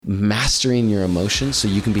mastering your emotions so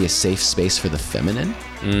you can be a safe space for the feminine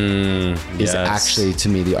is actually, to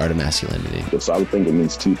me, the art of masculinity. So I would think it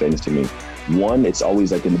means two things to me. One, it's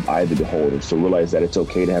always like in the eye of the beholder. So realize that it's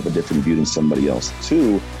okay to have a different view than somebody else.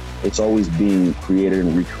 Two, it's always being created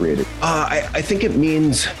and recreated. I think it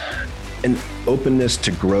means an openness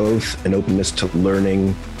to growth, an openness to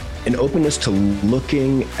learning, an openness to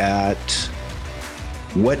looking at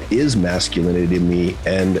what is masculinity to me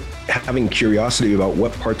and having curiosity about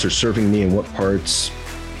what parts are serving me and what parts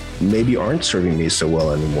maybe aren't serving me so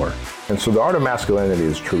well anymore. And so the art of masculinity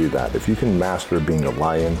is truly that. If you can master being a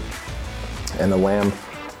lion and a lamb,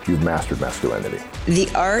 you've mastered masculinity. The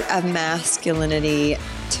art of masculinity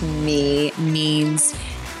to me means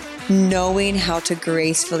knowing how to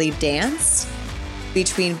gracefully dance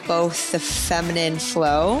between both the feminine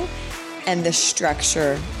flow and the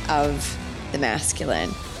structure of the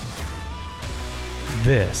masculine.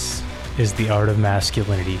 This is The Art of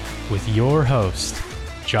Masculinity with your host,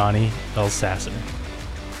 Johnny Elsasser.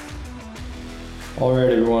 All right,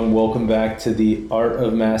 everyone, welcome back to The Art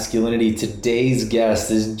of Masculinity. Today's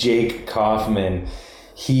guest is Jake Kauffman.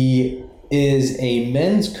 He is a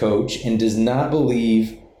men's coach and does not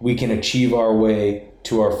believe we can achieve our way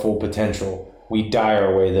to our full potential. We die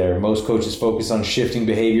our way there. Most coaches focus on shifting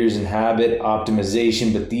behaviors and habit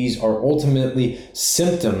optimization, but these are ultimately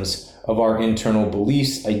symptoms of our internal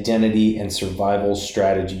beliefs, identity, and survival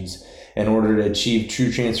strategies. In order to achieve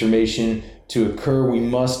true transformation to occur, we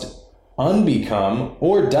must unbecome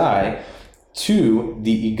or die to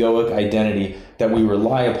the egoic identity that we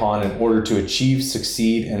rely upon in order to achieve,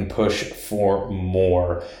 succeed, and push for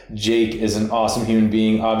more. Jake is an awesome human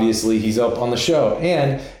being. Obviously, he's up on the show.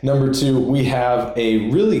 And number two, we have a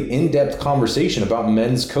really in-depth conversation about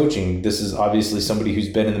men's coaching. This is obviously somebody who's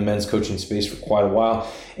been in the men's coaching space for quite a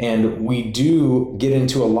while. And we do get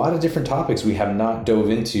into a lot of different topics we have not dove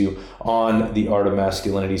into on the art of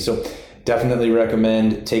masculinity. So definitely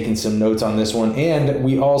recommend taking some notes on this one. And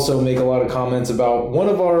we also make a lot of comments about one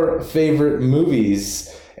of our favorite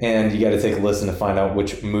movies. And you got to take a listen to find out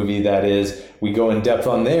which movie that is. We go in depth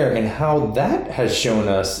on there and how that has shown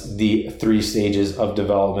us the 3 stages of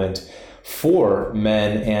development for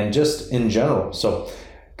men and just in general. So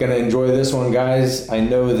gonna enjoy this one, guys. I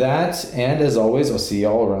know that. And as always, I'll see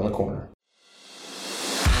y'all around the corner.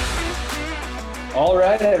 All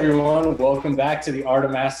right, everyone. Welcome back to The Art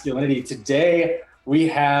of Masculinity. Today, we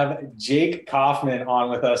have Jake Kauffman on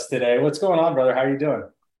with us today. What's going on, brother? How are you doing?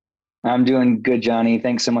 I'm doing good, Johnny.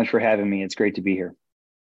 Thanks so much for having me. It's great to be here.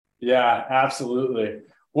 Yeah, absolutely.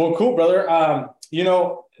 Well, cool, brother.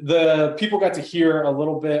 The people got to hear a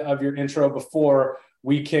little bit of your intro before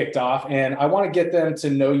we kicked off, and I want to get them to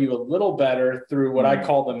know you a little better through what I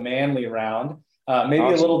call the manly round. Maybe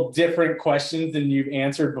awesome. A little different questions than you've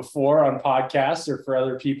answered before on podcasts or for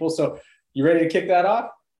other people. So you ready to kick that off?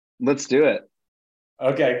 Let's do it.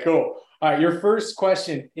 Okay, cool. All right. Your first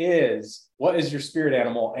question is, what is your spirit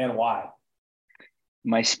animal and why?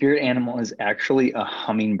 My spirit animal is actually a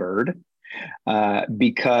hummingbird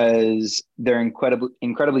because they're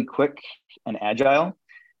incredibly quick and agile.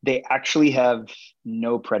 They actually have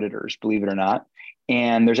no predators, believe it or not.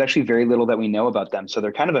 And there's actually very little that we know about them. So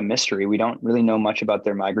they're kind of a mystery. We don't really know much about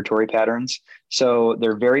their migratory patterns. So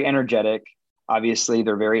they're very energetic. Obviously,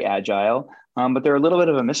 they're very agile, but they're a little bit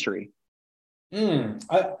of a mystery.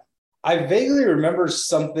 I vaguely remember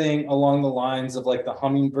something along the lines of like the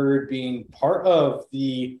hummingbird being part of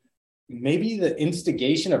maybe the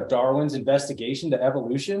instigation of Darwin's investigation to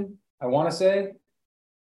evolution, I want to say.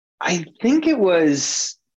 I think it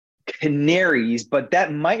was canaries, but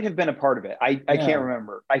that might have been a part of it. I can't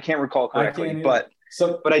remember. I can't recall correctly, but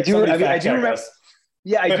I do remember.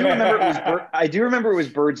 Yeah, I do remember it was. I do remember it was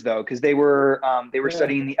birds though, because they were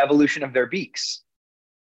studying the evolution of their beaks.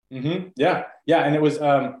 Mm-hmm. Yeah, and it was.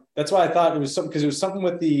 That's why I thought it was something, because it was something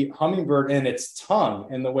with the hummingbird and its tongue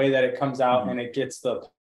and the way that it comes out and it gets the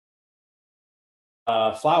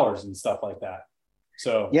flowers and stuff like that.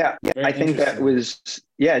 So yeah, I think that was,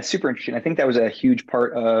 it's super interesting. I think that was a huge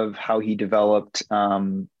part of how he developed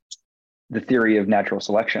the theory of natural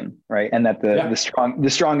selection, right? And that the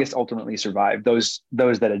strongest ultimately survive, those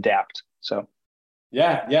that adapt. So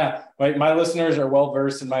yeah. My listeners are well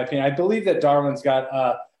versed in my opinion. I believe that Darwin's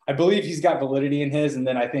got I believe he's got validity in his, and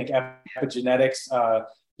then I think epigenetics,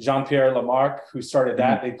 Jean-Pierre Lamarck, who started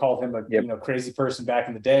that, they called him a crazy person back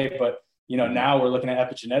in the day, but now we're looking at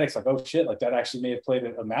epigenetics like, oh shit, like that actually may have played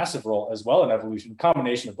a massive role as well in evolution,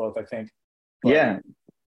 combination of both, I think. But, yeah,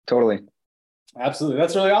 totally. Absolutely.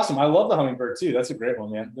 That's really awesome. I love the hummingbird too. That's a great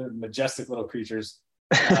one, man. They're majestic little creatures.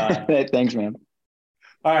 Thanks, man.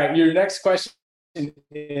 All right. Your next question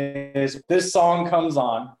is, this song comes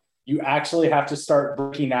on, you actually have to start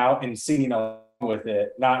breaking out and singing along with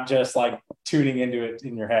it, not just like tuning into it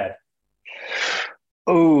in your head?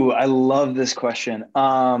 Oh, I love this question.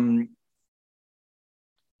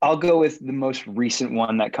 I'll go with the most recent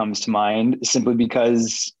one that comes to mind, simply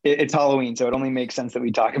because it's Halloween. So it only makes sense that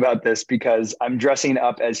we talk about this, because I'm dressing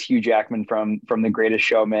up as Hugh Jackman from The Greatest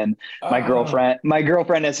Showman. My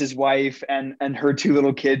girlfriend as his wife, and her two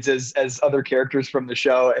little kids as other characters from the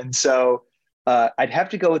show. And so I'd have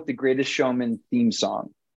to go with The Greatest Showman theme song,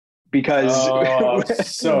 because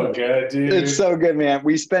so good, dude. It's so good, man.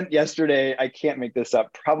 We spent yesterday, I can't make this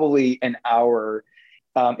up, probably an hour,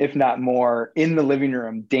 if not more, in the living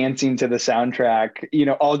room dancing to the soundtrack,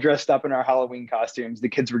 all dressed up in our Halloween costumes. The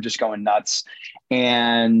kids were just going nuts.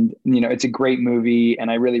 And, it's a great movie.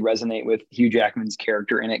 And I really resonate with Hugh Jackman's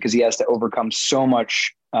character in it, because he has to overcome so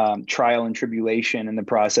much trial and tribulation in the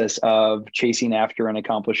process of chasing after and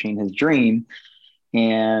accomplishing his dream.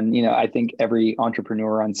 And, I think every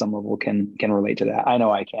entrepreneur on some level can relate to that. I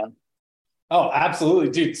know I can. Oh, absolutely,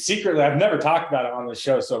 dude. Secretly, I've never talked about it on the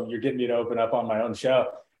show, so you're getting me to open up on my own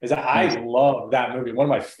show. Is that I love that movie, one of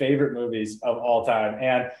my favorite movies of all time.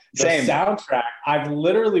 And the soundtrack, I've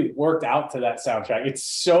literally worked out to that soundtrack. It's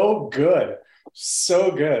so good.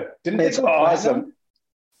 So good. It's awesome.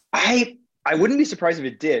 I wouldn't be surprised if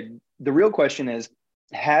it did. The real question is,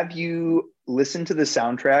 have you listened to the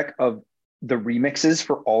soundtrack of the remixes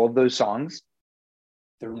for all of those songs?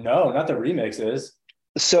 No, not the remixes.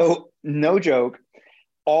 So, no joke,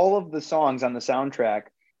 all of the songs on the soundtrack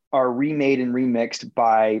are remade and remixed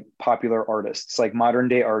by popular artists, like modern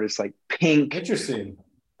day artists like Pink. Interesting.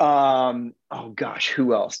 Oh gosh,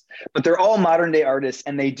 who else? But they're all modern day artists,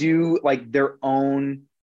 and they do like their own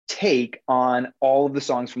take on all of the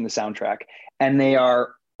songs from the soundtrack, and they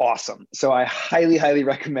are awesome. So I highly, highly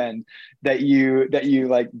recommend that you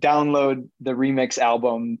like download the remix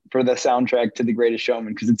album for the soundtrack to The Greatest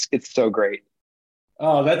Showman, because it's so great.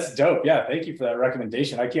 Oh, that's dope. Yeah. Thank you for that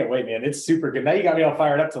recommendation. I can't wait, man. It's super good. Now you got me all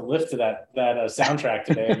fired up to lift to that soundtrack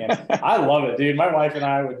today again. I love it, dude. My wife and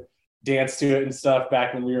I would dance to it and stuff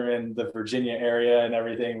back when we were in the Virginia area and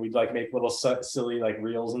everything. We'd like make little silly like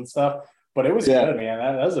reels and stuff, but it was good, man.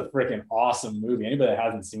 That was a freaking awesome movie. Anybody that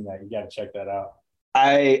hasn't seen that, you got to check that out.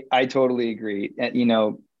 I totally agree.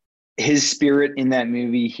 His spirit in that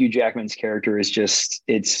movie, Hugh Jackman's character, is just,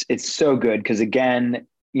 it's so good. Cause again,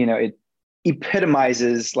 it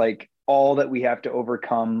epitomizes like all that we have to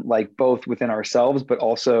overcome, like both within ourselves, but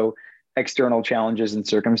also external challenges and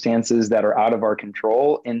circumstances that are out of our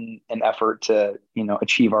control in an effort to,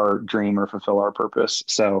 achieve our dream or fulfill our purpose.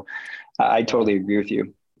 So I totally agree with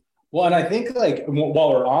you. Well, and I think like while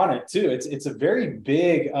we're on it too, it's a very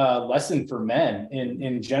big lesson for men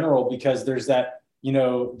in general, because there's that,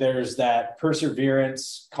 there's that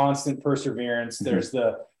perseverance, constant perseverance. Mm-hmm. There's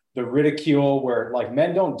the ridicule where like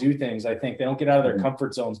men don't do things. I think they don't get out of their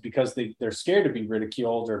comfort zones because they're scared to be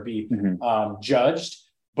ridiculed or be judged.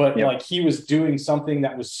 But like he was doing something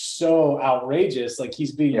that was so outrageous. Like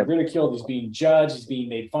he's being ridiculed, he's being judged, he's being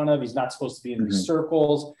made fun of. He's not supposed to be in these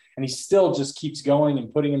circles, and he still just keeps going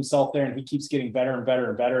and putting himself there, and he keeps getting better and better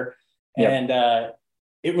and better. And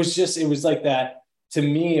it was like that. To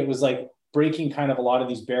me, it was like breaking kind of a lot of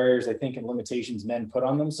these barriers, I think, and limitations men put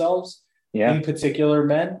on themselves. In particular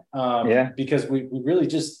men, because we really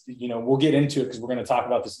just, we'll get into it because we're going to talk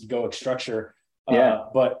about this egoic structure.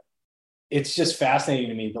 But it's just fascinating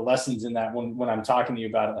to me, the lessons in that when I'm talking to you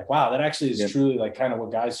about it, like, wow, that actually is truly like kind of what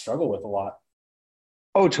guys struggle with a lot.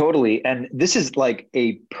 Oh, totally. And this is like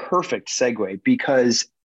a perfect segue, because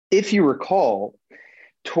if you recall,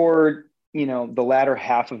 toward, the latter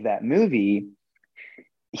half of that movie,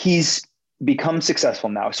 he's become successful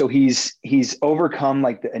now. So he's overcome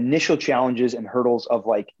like the initial challenges and hurdles of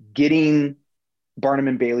like getting Barnum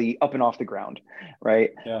and Bailey up and off the ground, right?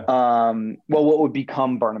 What would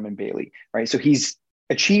become Barnum and Bailey, right? So he's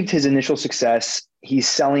achieved his initial success. He's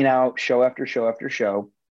selling out show after show after show.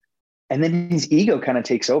 And then his ego kind of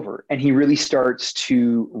takes over, and he really starts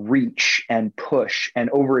to reach and push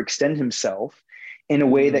and overextend himself in a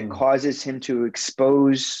way that causes him to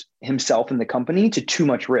expose himself and the company to too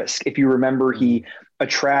much risk. If you remember, he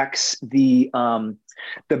attracts the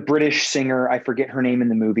British singer, I forget her name in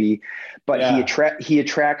the movie, but he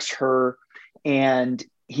attracts her, and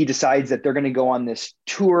he decides that they're going to go on this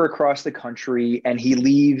tour across the country, and he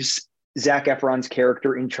leaves Zac Efron's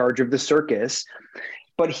character in charge of the circus,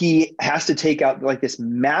 but he has to take out like this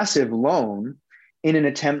massive loan in an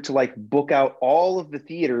attempt to like book out all of the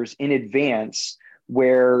theaters in advance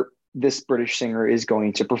where this British singer is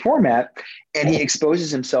going to perform at. And he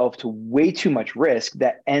exposes himself to way too much risk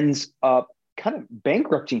that ends up kind of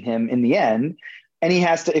bankrupting him in the end. And he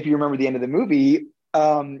has to, if you remember the end of the movie,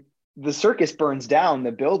 the circus burns down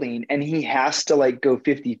the building and he has to like go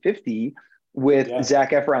 50-50 with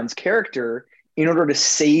Zac Efron's character in order to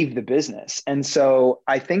save the business. And so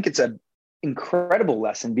I think it's an incredible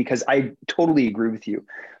lesson, because I totally agree with you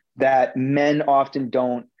that men often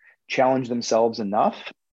don't challenge themselves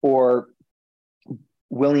enough or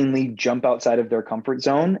willingly jump outside of their comfort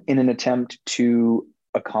zone in an attempt to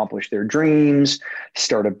accomplish their dreams,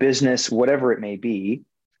 start a business, whatever it may be.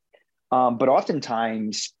 But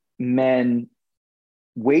oftentimes men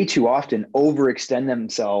way too often overextend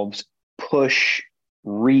themselves, push,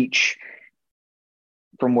 reach,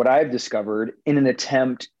 from what I've discovered, in an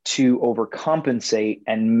attempt to overcompensate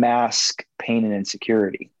and mask pain and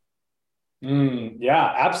insecurity.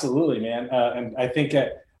 Yeah, absolutely, man. And I think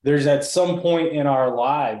there's at some point in our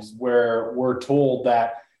lives where we're told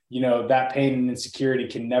that, that pain and insecurity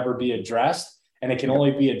can never be addressed, and it can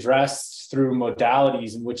only be addressed through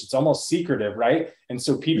modalities in which it's almost secretive, right? And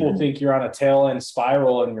so people think you're on a tail end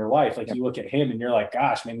spiral in your life. Like you look at him and you're like,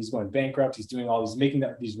 gosh, man, he's going bankrupt. He's doing all these, making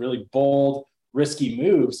these really bold, risky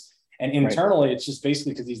moves. And internally, it's just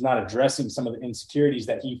basically because he's not addressing some of the insecurities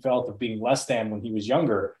that he felt of being less than when he was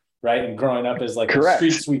younger, right? And growing up as like a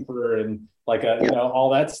street sweeper and like all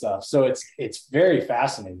that stuff. So it's very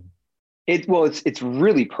fascinating. It's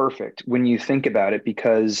really perfect when you think about it,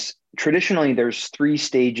 because traditionally there's 3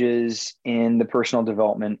 stages in the personal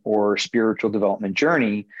development or spiritual development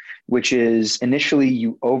journey, which is initially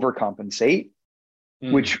you overcompensate,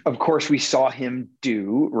 which of course we saw him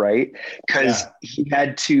do, right? Because he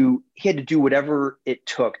had to do whatever it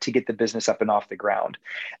took to get the business up and off the ground.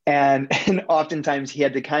 And oftentimes he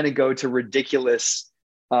had to kind of go to ridiculous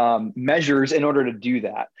measures in order to do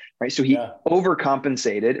that, right? So he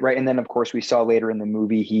overcompensated, right? And then of course we saw later in the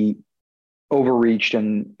movie, he overreached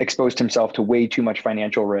and exposed himself to way too much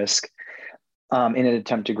financial risk in an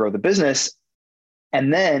attempt to grow the business.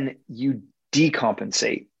 And then you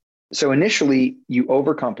decompensate. So initially you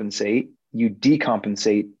overcompensate, you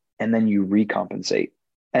decompensate, and then you recompensate.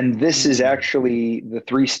 And this is actually the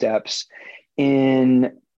 3 steps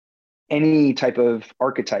in any type of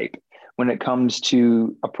archetype when it comes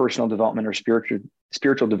to a personal development or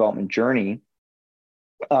spiritual development journey,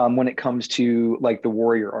 when it comes to like the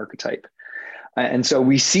warrior archetype. And so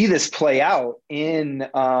we see this play out in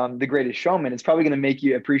The Greatest Showman. It's probably going to make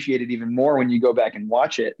you appreciate it even more when you go back and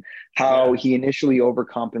watch it, how he initially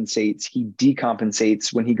overcompensates, he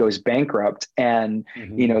decompensates when he goes bankrupt, and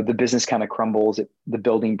the business kind of crumbles, the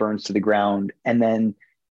building burns to the ground, and then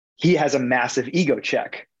he has a massive ego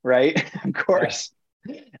check, right? Of course.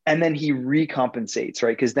 And then he recompensates,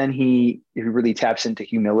 right? Because then he really taps into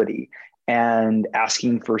humility and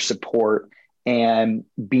asking for support and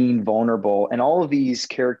being vulnerable, and all of these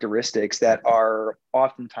characteristics that are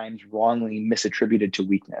oftentimes wrongly misattributed to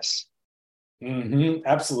weakness.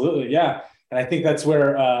 Absolutely. Yeah. And I think that's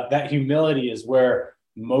where that humility is where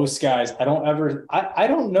most guys, I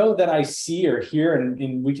don't know that I see or hear,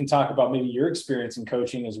 and we can talk about maybe your experience in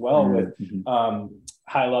coaching as well with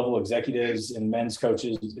high level executives and men's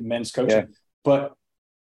coaching, but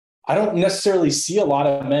I don't necessarily see a lot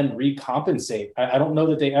of men recompensate. I don't know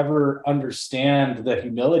that they ever understand the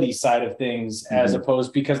humility side of things, as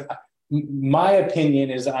opposed, because my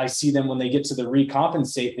opinion is I see them when they get to the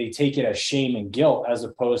recompensate, they take it as shame and guilt, as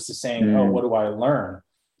opposed to saying, oh, what do I learn?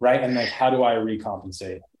 Right. And like, how do I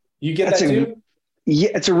recompensate? You get that too? Yeah,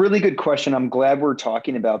 it's a really good question. I'm glad we're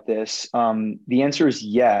talking about this. The answer is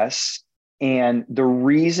yes. And the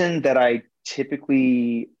reason that I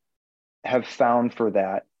typically have found for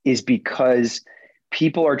that is because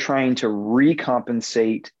people are trying to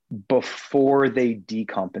recompensate before they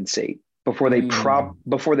decompensate, before they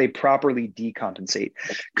properly decompensate.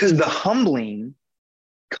 Because the humbling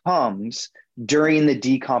comes during the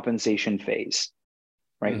decompensation phase,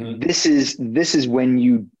 right? This is when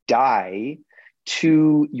you die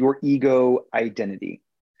to your ego identity.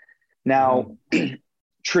 Now,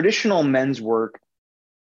 traditional men's work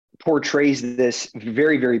portrays this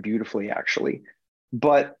very, very beautifully, actually.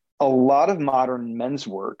 But a lot of modern men's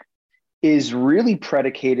work is really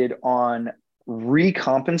predicated on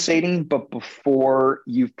recompensating, but before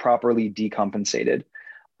you've properly decompensated.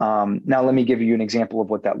 Now, let me give you an example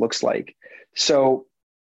of what that looks like. So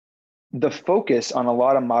the focus on a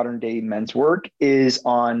lot of modern day men's work is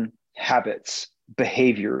on habits,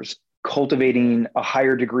 behaviors, cultivating a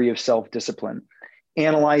higher degree of self-discipline,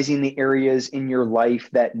 analyzing the areas in your life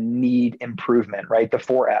that need improvement, right? The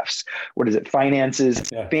 4 F's. What is it? Finances,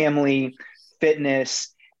 family,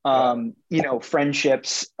 fitness,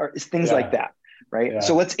 friendships, or things like that, right?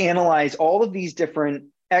 So let's analyze all of these different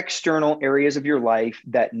external areas of your life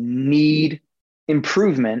that need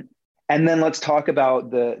improvement. And then let's talk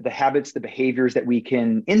about the habits, the behaviors that we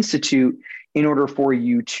can institute in order for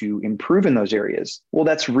you to improve in those areas. Well,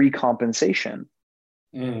 that's recompensation.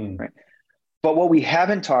 Right? But what we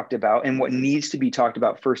haven't talked about, and what needs to be talked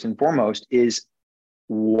about first and foremost, is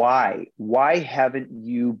why? Why haven't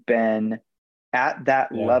you been at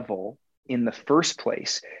that level in the first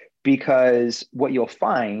place? Because what you'll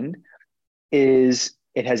find is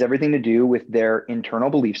it has everything to do with their internal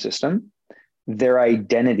belief system, their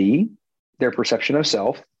identity, their perception of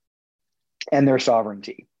self, and their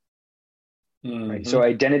sovereignty. Right? So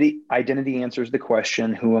identity answers the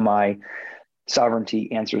question, who am I?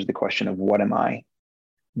 Sovereignty answers the question of what am I?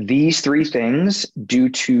 These three things, due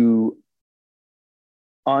to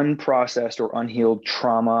unprocessed or unhealed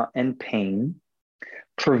trauma and pain,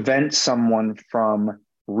 prevent someone from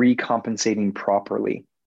recompensating properly.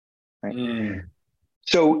 Right?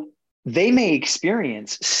 So they may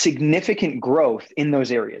experience significant growth in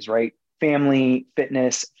those areas, right? Family,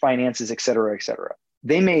 fitness, finances, et cetera, et cetera.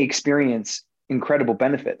 They may experience incredible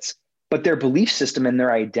benefits, but their belief system and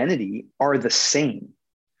their identity are the same.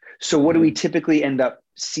 So what do we typically end up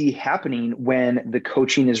see happening when the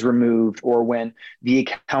coaching is removed, or when the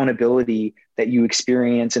accountability that you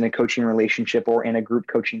experience in a coaching relationship or in a group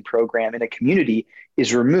coaching program in a community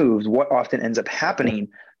is removed? What often ends up happening,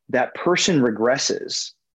 that person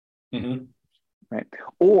regresses, right?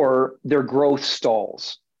 Or their growth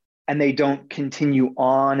stalls and they don't continue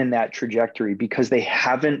on in that trajectory because they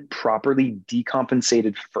haven't properly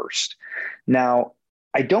decompensated first. Now,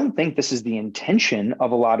 I don't think this is the intention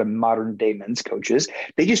of a lot of modern day men's coaches.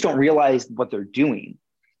 They just don't realize what they're doing,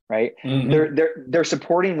 right? They're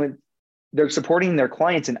supporting their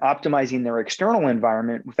clients and optimizing their external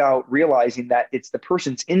environment without realizing that it's the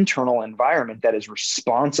person's internal environment that is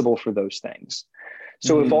responsible for those things.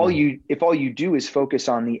 So if all you do is focus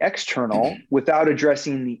on the external without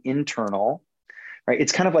addressing the internal, right?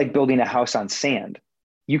 It's kind of like building a house on sand.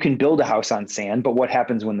 You can build a house on sand, but what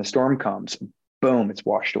happens when the storm comes? Boom, it's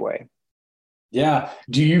washed away. Yeah.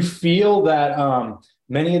 Do you feel that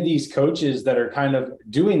many of these coaches that are kind of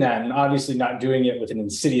doing that, and obviously not doing it with an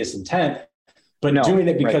insidious intent, but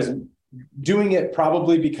doing it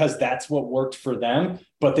probably because that's what worked for them,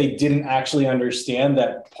 but they didn't actually understand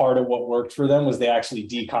that part of what worked for them was they actually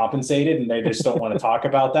decompensated, and they just don't want to talk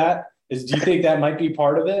about that? Do you think that might be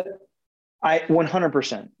part of it?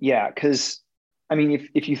 100%. Yeah. Because I mean,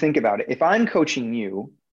 if you think about it, if I'm coaching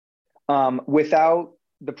you without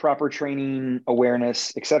the proper training,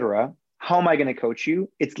 awareness, et cetera, how am I going to coach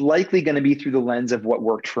you? It's likely going to be through the lens of what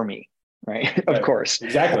worked for me. Right. Of course.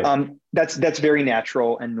 Exactly. That's very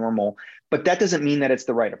natural and normal, but that doesn't mean that it's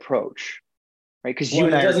the right approach. Right. Because it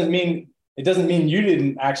doesn't mean you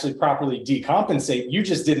didn't actually properly decompensate. You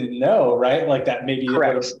just didn't know, right? Like that maybe it would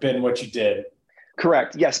have been what you did.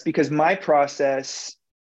 Correct. Yes. Because my process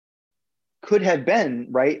could have been,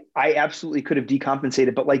 right, I absolutely could have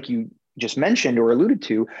decompensated, but like you just mentioned or alluded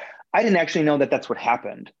to, I didn't actually know that that's what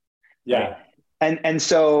happened. Yeah. Right? And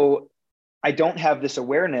so I don't have this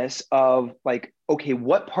awareness of like, okay,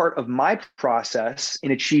 what part of my process in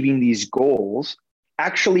achieving these goals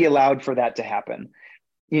actually allowed for that to happen?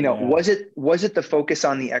 Was it the focus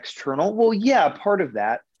on the external? Well, yeah, part of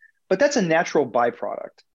that, but that's a natural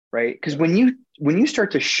byproduct, right? Because when you start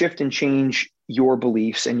to shift and change your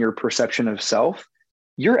beliefs and your perception of self,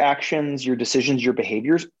 your actions, your decisions, your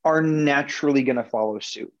behaviors are naturally going to follow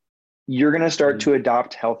suit. You're going to start to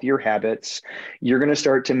adopt healthier habits. You're going to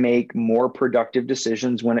start to make more productive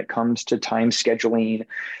decisions when it comes to time scheduling,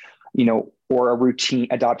 or a routine,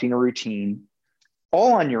 adopting a routine,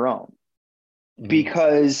 all on your own,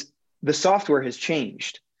 because the software has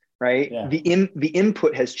changed, right? Yeah. The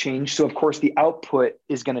input has changed. So of course the output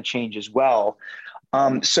is going to change as well.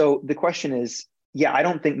 So the question is, I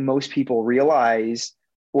don't think most people realize,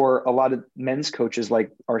 or a lot of men's coaches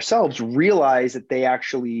like ourselves realize, that they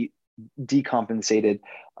actually decompensated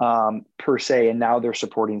per se, and now they're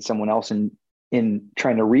supporting someone else in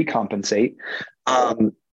trying to recompensate.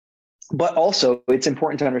 But also it's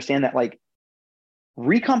important to understand that like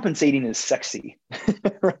recompensating is sexy,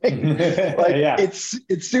 right? It's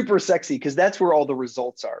super sexy because that's where all the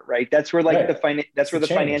results are, right? That's where like the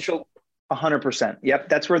financial 100%. Yep.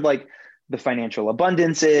 That's where like the financial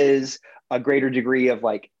abundance is, a greater degree of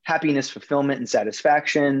like happiness, fulfillment, and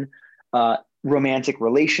satisfaction, romantic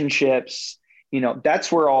relationships.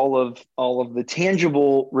 That's where all of the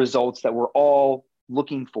tangible results that we're all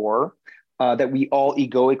looking for, that we all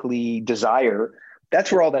egoically desire,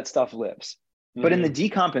 that's where all that stuff lives. But in the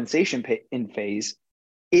decompensation phase,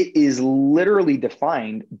 it is literally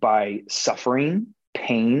defined by suffering,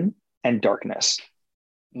 pain, and darkness.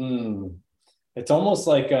 it's almost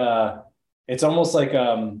like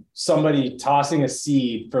somebody tossing a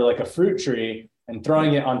seed for like a fruit tree and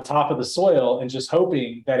throwing it on top of the soil and just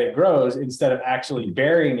hoping that it grows instead of actually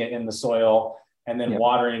burying it in the soil and then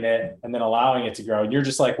watering it and then allowing it to grow. And you're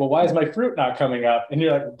just like, well, why is my fruit not coming up? And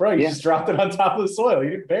you're like, bro, you just dropped it on top of the soil. You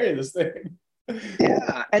didn't bury this thing.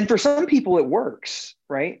 Yeah. And for some people it works,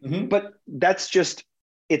 right? Mm-hmm. But that's just,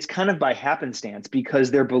 it's kind of by happenstance because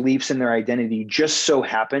their beliefs and their identity just so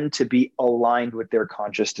happen to be aligned with their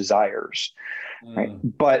conscious desires, right?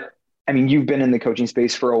 But I mean, you've been in the coaching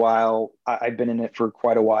space for a while. I've been in it for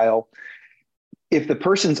quite a while. If the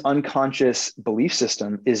person's unconscious belief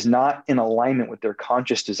system is not in alignment with their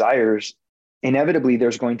conscious desires, inevitably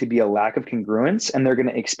there's going to be a lack of congruence and they're going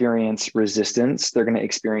to experience resistance. They're going to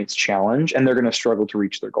experience challenge and they're going to struggle to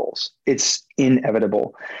reach their goals. It's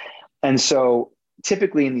inevitable. And so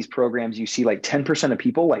typically in these programs, you see like 10% of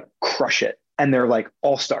people like crush it and they're like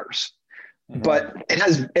all stars. Mm-hmm. But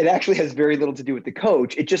it actually has very little to do with the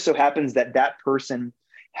coach. It just so happens that that person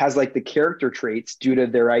has like the character traits due to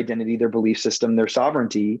their identity, their belief system, their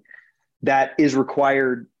sovereignty that is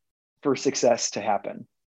required for success to happen.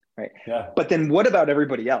 Right. Yeah. But then what about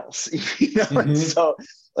everybody else? Mm-hmm. So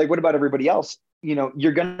like, what about everybody else?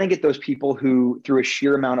 You're going to get those people who through a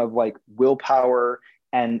sheer amount of like willpower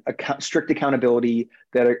and strict accountability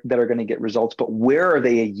that are going to get results. But where are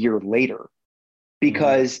they a year later?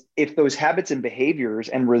 Because if those habits and behaviors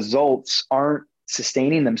and results aren't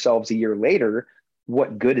sustaining themselves a year later,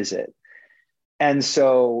 what good is it? And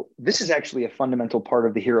so this is actually a fundamental part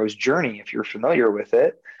of the hero's journey. If you're familiar with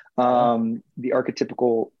it, the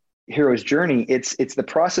archetypical hero's journey, it's the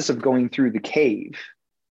process of going through the cave.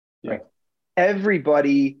 Yeah. Right?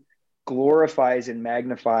 Everybody glorifies and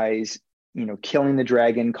magnifies killing the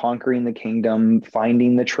dragon, conquering the kingdom,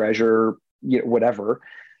 finding the treasure, whatever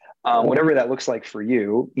that looks like for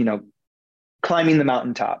you, climbing the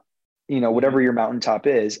mountaintop, whatever your mountaintop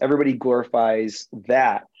is, everybody glorifies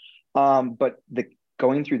that. But the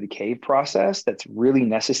going through the cave process that's really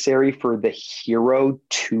necessary for the hero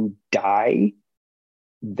to die,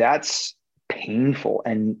 that's painful.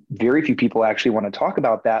 And very few people actually want to talk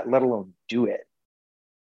about that, let alone do it.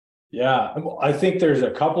 Yeah, I think there's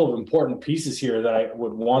a couple of important pieces here that I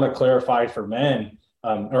would want to clarify for men,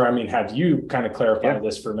 have you kind of clarify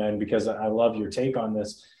this for men, because I love your take on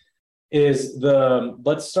this.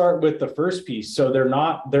 Let's start with the first piece. So they're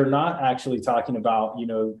not actually talking about,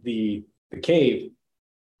 the cave.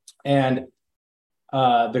 And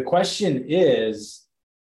the question is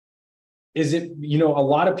it, a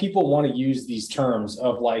lot of people want to use these terms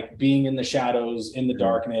of like being in the shadows, in the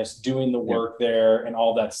darkness, doing the work there and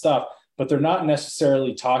all that stuff, but they're not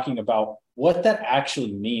necessarily talking about what that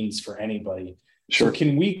actually means for anybody. Sure. So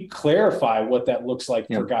can we clarify what that looks like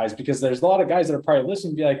for guys? Because there's a lot of guys that are probably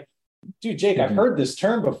listening and be like, dude, Jake, I've heard this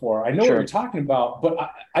term before. I know what you're talking about, but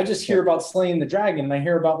I just hear about slaying the dragon and I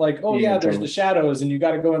hear about like, there's the shadows and you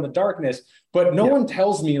got to go in the darkness, but no one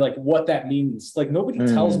tells me like what that means. Like nobody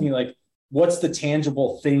tells me like, what's the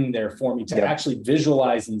tangible thing there for me to actually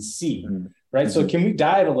visualize and see, right? So can we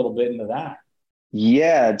dive a little bit into that?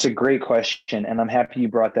 Yeah, it's a great question. And I'm happy you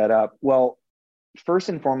brought that up. Well, first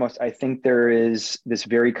and foremost, I think there is this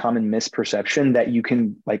very common misperception that you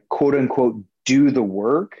can like, quote unquote, do the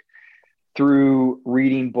work through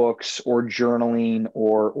reading books or journaling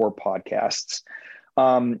or podcasts,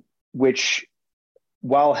 which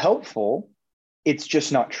while helpful, it's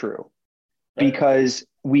just not true because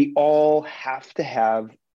we all have to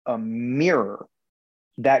have a mirror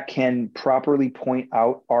that can properly point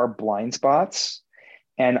out our blind spots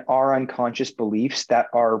and our unconscious beliefs that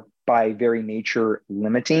are by very nature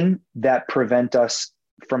limiting, that prevent us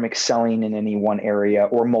from excelling in any one area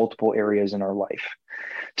or multiple areas in our life.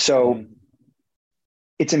 So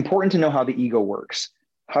it's important to know how the ego works.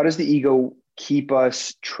 How does the ego keep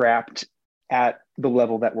us trapped at the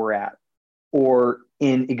level that we're at or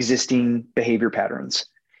in existing behavior patterns,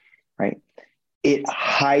 right? It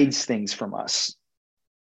hides things from us.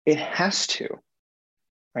 It has to,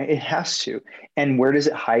 right? It has to. And where does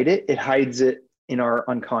it hide it? It hides it in our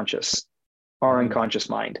unconscious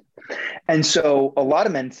mind. And so a lot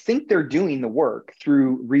of men think they're doing the work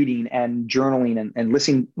through reading and journaling and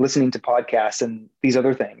listening to podcasts and these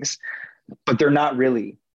other things, but they're not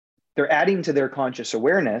really. They're adding to their conscious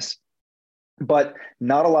awareness, but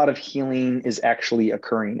not a lot of healing is actually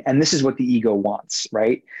occurring. And this is what the ego wants,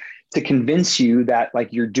 right? To convince you that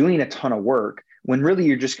like you're doing a ton of work when really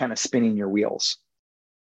you're just kind of spinning your wheels.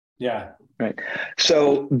 Yeah. Right.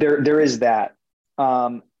 So there is that.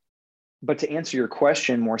 But to answer your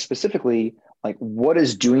question more specifically, like what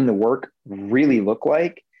does doing the work really look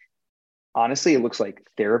like? honestly, it looks like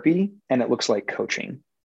therapy and it looks like coaching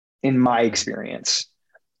in my experience.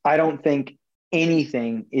 I don't think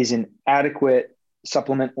anything is an adequate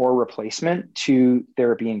supplement or replacement to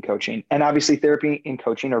therapy and coaching. And obviously therapy and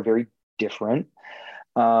coaching are very different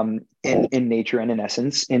in nature and in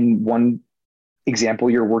essence. In one example,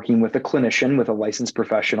 you're working with a clinician, with a licensed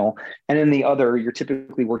professional. And in the other, you're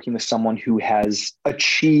typically working with someone who has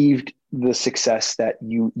achieved the success that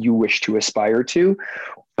you wish to aspire to,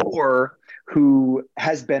 or who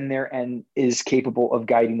has been there and is capable of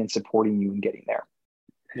guiding and supporting you in getting there.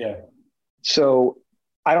 Yeah. So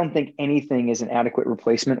I don't think anything is an adequate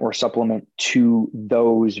replacement or supplement to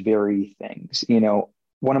those very things. You know,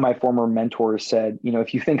 one of my former mentors said, you know,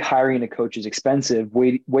 if you think hiring a coach is expensive,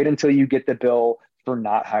 wait until you get the bill for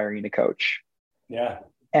not hiring a coach. Yeah.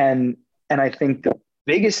 And I think the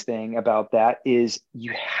biggest thing about that is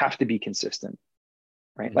you have to be consistent,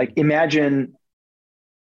 right? Mm-hmm. Like imagine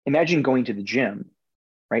going to the gym,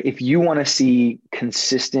 right? If you want to see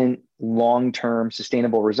consistent, long-term,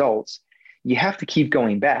 sustainable results, you have to keep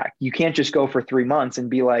going back. You can't just go for 3 months and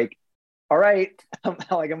be like, all right,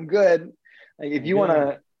 I'm good. Like if you want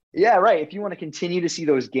to, if you want to continue to see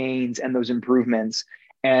those gains and those improvements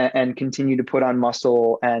and continue to put on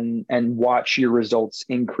muscle and watch your results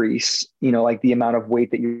increase, you know, like the amount of weight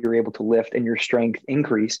that you're able to lift and your strength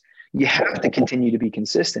increase, you have to continue to be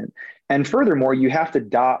consistent. And furthermore, you have to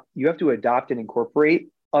adopt and incorporate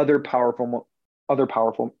other powerful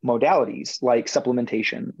modalities like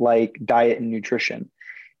supplementation, like diet and nutrition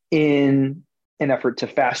in an effort to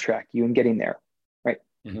fast track you in getting there, right?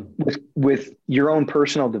 Mm-hmm. With your own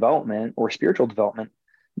personal development or spiritual development,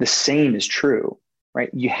 the same is true, right?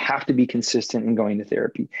 You have to be consistent in going to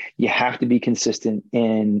therapy. You have to be consistent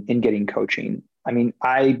in getting coaching. I mean,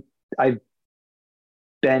 I've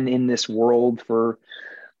been in this world for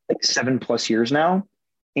like 7+ years now,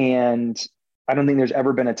 and I don't think there's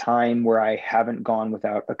ever been a time where I haven't gone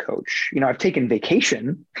without a coach. You know, I've taken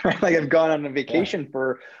vacation, right? Like I've gone on a vacation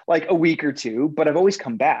for like a week or two, but I've always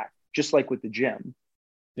come back, just like with the gym.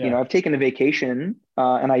 Yeah. You know, I've taken a vacation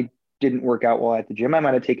and I didn't work out while at the gym. I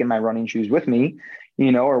might have taken my running shoes with me,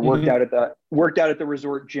 you know, or worked out at the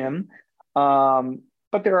resort gym.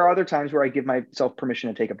 But there are other times where I give myself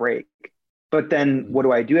permission to take a break. But then what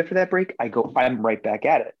do I do after that break? I'm right back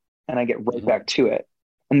at it and I get right back to it.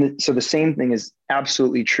 And so the same thing is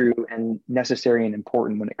absolutely true and necessary and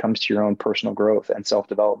important when it comes to your own personal growth and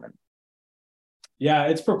self-development. Yeah,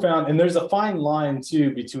 it's profound. And there's a fine line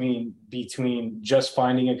too between just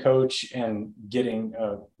finding a coach and getting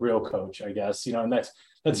a real coach, I guess. You know, and that's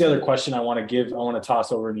the other question I want to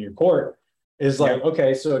toss over into your court is like,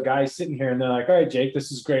 okay, so a guy's sitting here and they're like, all right, Jake, this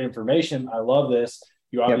is great information. I love this.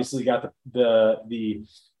 You obviously got the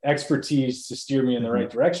expertise to steer me in the right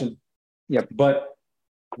direction. Yep. But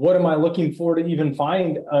what am I looking for to even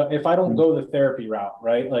find if I don't go the therapy route,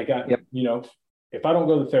 right? Like, you know, if I don't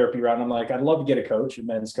go the therapy route, and I'm like, I'd love to get a coach, a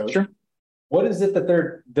men's coach. Sure. What is it that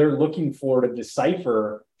they're looking for to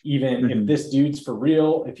decipher even if this dude's for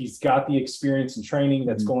real, if he's got the experience and training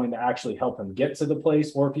that's going to actually help him get to the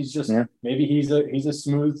place, or if he's just maybe he's a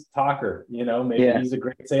smooth talker, you know, maybe he's a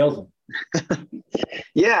great salesman.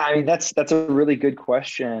 Yeah, I mean that's a really good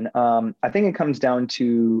question. I think it comes down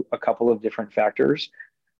to a couple of different factors.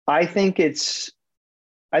 I think it's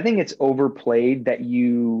overplayed that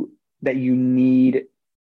you need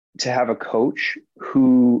to have a coach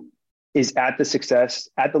who is at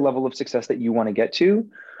the level of success that you want to get to,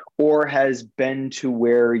 or has been to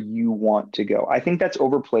where you want to go. I think that's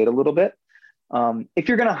overplayed a little bit. If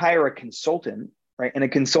you're going to hire a consultant, right? And a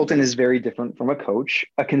consultant is very different from a coach.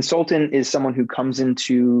 A consultant is someone who comes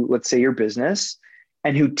into, let's say, your business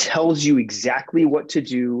and who tells you exactly what to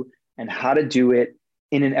do and how to do it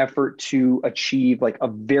in an effort to achieve like a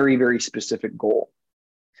very, very specific goal.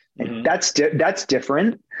 And that's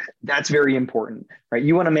different. That's very important, right?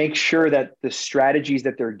 You want to make sure that the strategies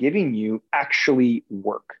that they're giving you actually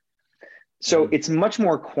work. So it's much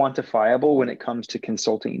more quantifiable when it comes to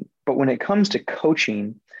consulting, but when it comes to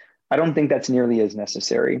coaching, I don't think that's nearly as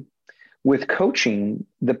necessary. With coaching,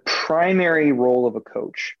 the primary role of a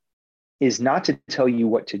coach is not to tell you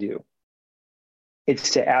what to do.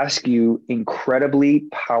 It's to ask you incredibly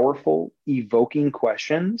powerful, evoking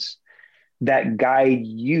questions that guide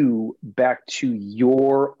you back to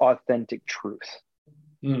your authentic truth.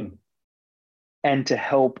 And to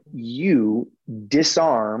help you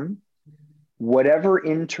disarm whatever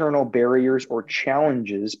internal barriers or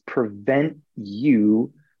challenges prevent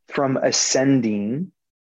you from ascending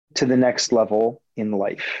to the next level in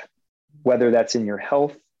life, whether that's in your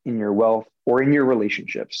health, in your wealth, or in your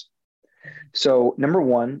relationships. So number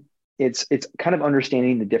one, it's kind of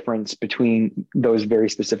understanding the difference between those very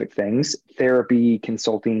specific things, therapy,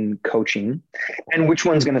 consulting, coaching, and which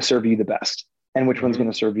one's going to serve you the best and which one's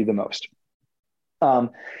going to serve you the most.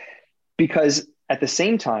 Because at the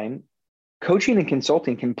same time, coaching and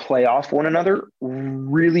consulting can play off one another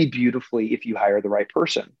really beautifully if you hire the right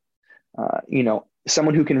person.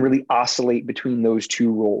 Someone who can really oscillate between those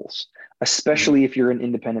two roles, especially if you're an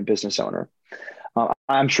independent business owner.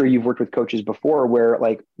 I'm sure you've worked with coaches before where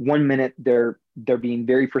like 1 minute they're being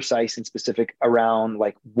very precise and specific around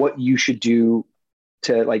like what you should do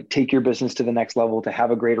to like take your business to the next level, to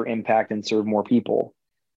have a greater impact and serve more people.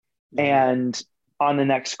 And on the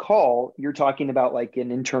next call, you're talking about like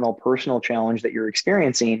an internal personal challenge that you're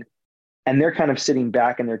experiencing, and they're kind of sitting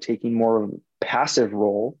back and they're taking more of a passive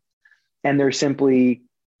role, and they're simply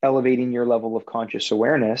elevating your level of conscious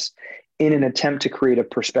awareness in an attempt to create a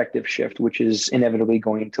perspective shift, which is inevitably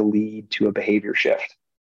going to lead to a behavior shift,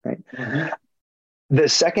 right? The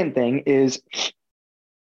second thing is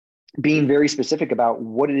being very specific about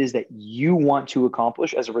what it is that you want to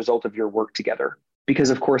accomplish as a result of your work together.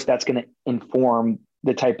 Because of course, that's going to inform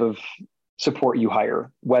the type of support you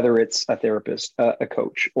hire, whether it's a therapist, a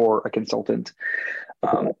coach, or a consultant.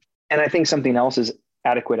 And I think something else is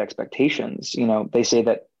adequate expectations. They say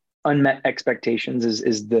that unmet expectations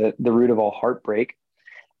is the root of all heartbreak.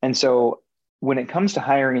 And so when it comes to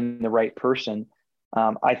hiring the right person,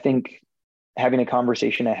 I think having a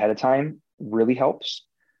conversation ahead of time really helps.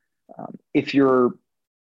 If you're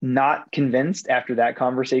not convinced after that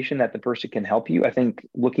conversation that the person can help you, I think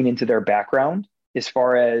looking into their background as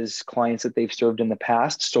far as clients that they've served in the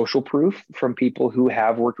past, social proof from people who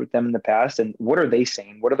have worked with them in the past, and what are they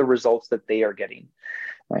saying? What are the results that they are getting,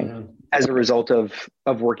 right? As a result of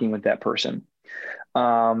working with that person.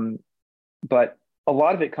 But a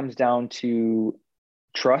lot of it comes down to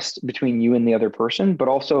trust between you and the other person, but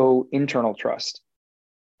also internal trust,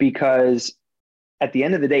 because at the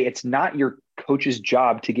end of the day, it's not your coach's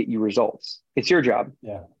job to get you results. It's your job.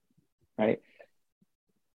 Yeah. Right.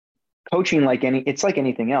 Coaching, it's like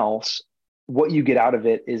anything else. What you get out of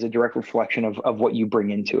it is a direct reflection of what you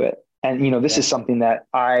bring into it. And, this is something that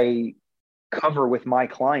I cover with my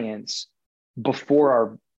clients before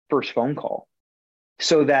our first phone call,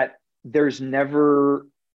 so that there's never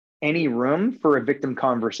any room for a victim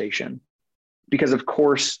conversation. Because of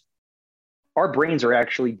course, our brains are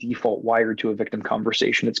actually default wired to a victim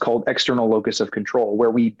conversation. It's called external locus of control,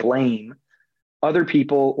 where we blame other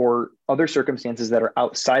people or other circumstances that are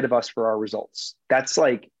outside of us for our results. That's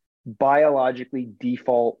like biologically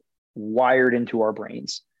default wired into our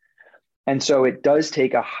brains. And so it does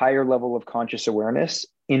take a higher level of conscious awareness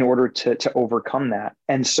in order to overcome that.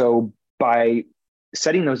 And so by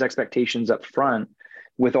setting those expectations up front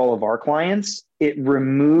with all of our clients, it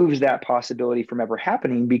removes that possibility from ever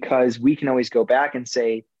happening, because we can always go back and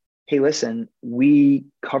say, hey, listen, we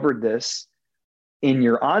covered this in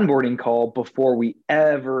your onboarding call before we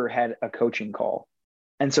ever had a coaching call.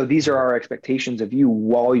 And so these are our expectations of you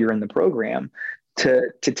while you're in the program,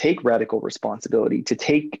 to take radical responsibility, to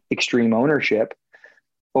take extreme ownership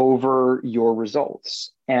over your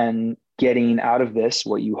results and getting out of this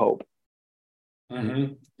what you hope.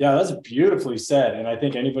 Yeah, that's beautifully said. And I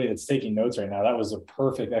think anybody that's taking notes right now, that was a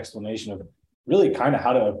perfect explanation of really kind of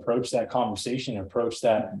how to approach that conversation, approach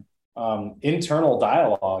that internal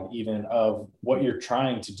dialogue, even of what you're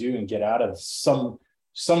trying to do and get out of some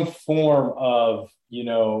form of,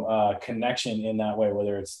 connection in that way,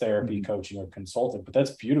 whether it's therapy, coaching, or consulting. But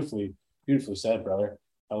that's beautifully said, brother.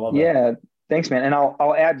 I love that. Yeah, thanks, man. And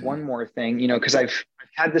I'll add one more thing, because I've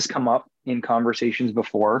had this come up in conversations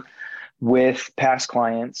before with past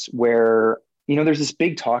clients where, there's this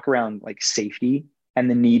big talk around like safety and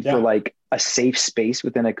the need for like a safe space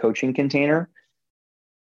within a coaching container.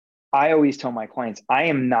 I always tell my clients, I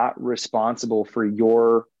am not responsible for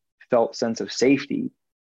your felt sense of safety.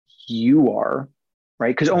 You are,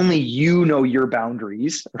 right? Because only you know your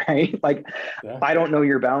boundaries, right? Like, I don't know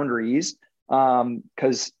your boundaries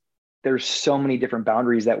because there's so many different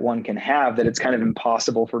boundaries that one can have that it's kind of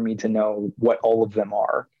impossible for me to know what all of them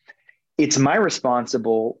are. It's my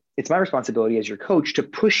responsibility as your coach to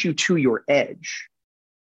push you to your edge,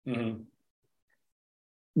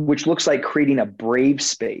 which looks like creating a brave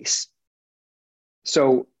space.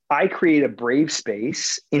 So I create a brave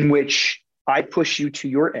space in which I push you to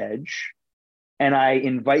your edge, and I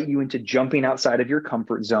invite you into jumping outside of your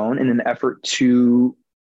comfort zone in an effort to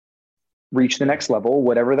reach the next level,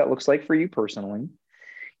 whatever that looks like for you personally.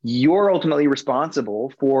 You're ultimately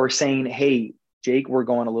responsible for saying, hey, Jake, we're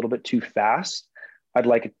going a little bit too fast. I'd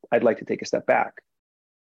like to take a step back.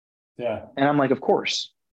 Yeah. And I'm like, of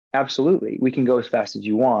course. Absolutely. We can go as fast as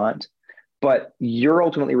you want, but you're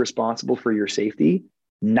ultimately responsible for your safety,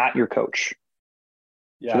 not your coach.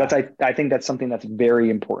 Yeah. So I think that's something that's very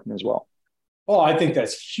important as well. Well, I think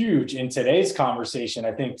that's huge in today's conversation.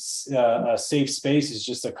 I think a safe space is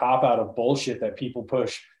just a cop out of bullshit that people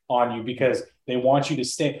push on you because they want you to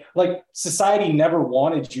stay. Like, society never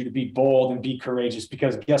wanted you to be bold and be courageous,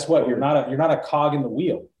 because guess what? You're not a cog in the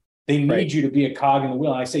wheel. They need you to be a cog in the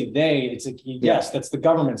wheel. And I say they, it's like, yes, that's the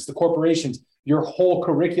governments, the corporations. Your whole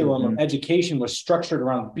curriculum of education was structured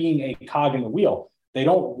around being a cog in the wheel. They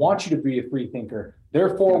don't want you to be a free thinker.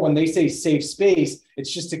 Therefore, when they say safe space, it's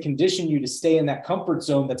just to condition you to stay in that comfort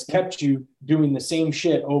zone that's kept you doing the same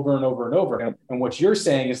shit over and over and over. And what you're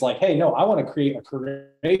saying is like, hey, no, I want to create a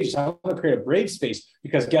courageous, I want to create a brave space,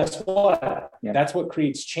 because guess what? That's what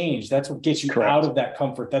creates change. That's what gets you out of that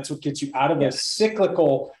comfort. That's what gets you out of a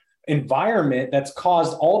cyclical environment that's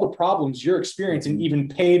caused all the problems you're experiencing, even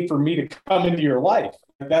paid for me to come into your life.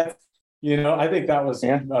 That's, I think that was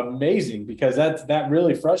amazing, because that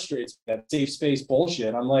really frustrates that safe space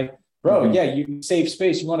bullshit. I'm like, bro, you safe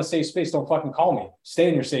space. You want a safe space? Don't fucking call me. Stay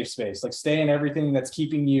in your safe space. Like, stay in everything that's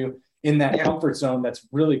keeping you in that comfort zone that's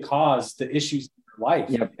really caused the issues in your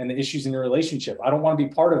life and the issues in your relationship. I don't want to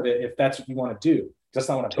be part of it if that's what you want to do. That's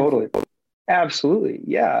not what I'm totally. Absolutely.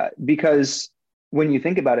 Yeah. Because when you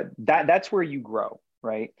think about it, that's where you grow,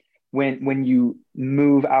 right? When you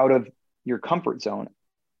move out of your comfort zone.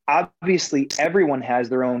 Obviously, everyone has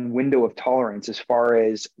their own window of tolerance as far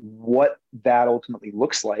as what that ultimately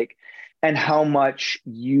looks like and how much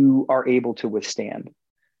you are able to withstand,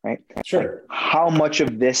 right? Sure. Like, how much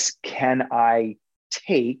of this can I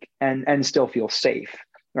take and still feel safe,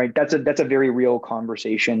 right? That's a very real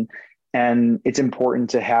conversation. And it's important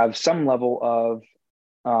to have some level of,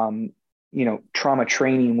 trauma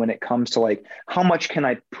training when it comes to like, how much can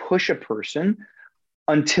I push a person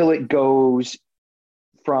until it goes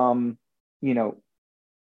from,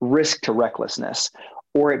 risk to recklessness,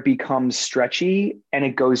 or it becomes stretchy and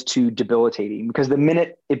it goes to debilitating. Because the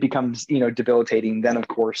minute it becomes, debilitating, then of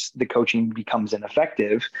course the coaching becomes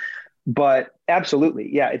ineffective. But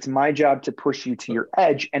absolutely, it's my job to push you to your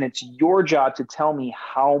edge, and it's your job to tell me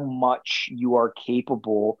how much you are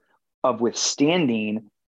capable of withstanding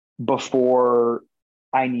before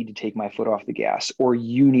I need to take my foot off the gas or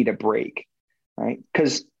you need a break, right?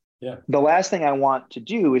 Because the last thing I want to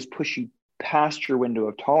do is push you past your window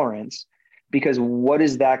of tolerance, because what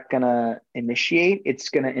is that going to initiate? It's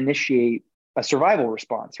going to initiate a survival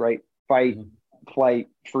response, right? Fight, flight,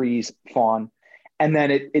 freeze, fawn. And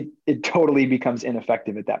then it totally becomes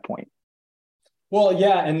ineffective at that point. Well,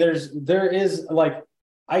 yeah. And there is like,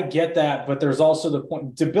 I get that, but there's also the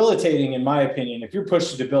point, debilitating, in my opinion. If you're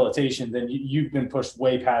pushed to debilitation, then you've been pushed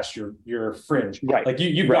way past your fringe. Right. Like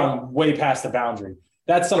you've gone way past the boundary.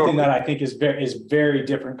 That's something that I think is very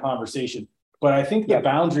different conversation. But I think the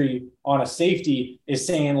boundary on a safety is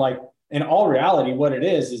saying, like, in all reality, what it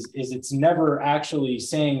is it's never actually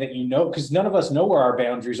saying that, because none of us know where our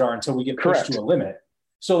boundaries are until we get pushed to a limit.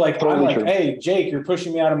 So like, totally I'm like, hey, Jake, you're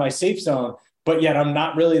pushing me out of my safe zone, but yet I'm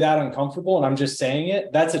not really that uncomfortable, and I'm just saying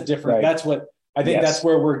it. That's a different, that's what I think that's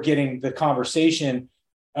where we're getting the conversation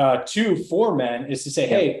for men, is to say,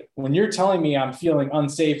 hey, when you're telling me I'm feeling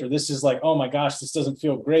unsafe, or this is like, oh my gosh, this doesn't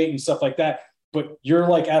feel great and stuff like that, but you're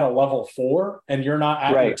like at a level 4 and you're not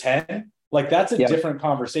at your 10, like that's a different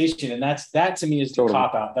conversation. And that to me is the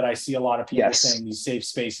cop out that I see a lot of people saying these safe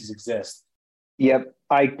spaces exist. Yep.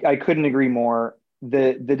 I couldn't agree more.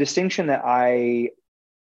 The distinction that I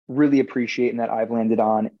really appreciate and that I've landed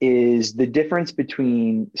on is the difference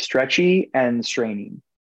between stretchy and straining,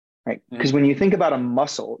 right? Because when you think about a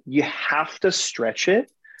muscle, you have to stretch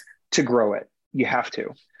it to grow it. You have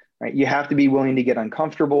to, right? You have to be willing to get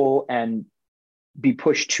uncomfortable and be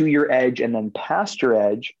pushed to your edge and then past your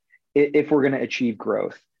edge if we're going to achieve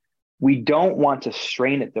growth. We don't want to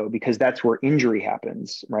strain it though, because that's where injury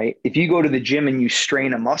happens, right? If you go to the gym and you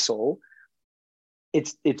strain a muscle,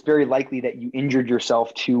 it's very likely that you injured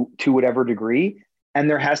yourself to whatever degree, and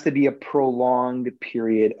there has to be a prolonged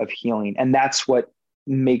period of healing. And that's what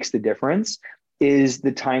makes the difference, is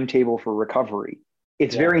the timetable for recovery.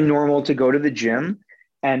 It's very normal to go to the gym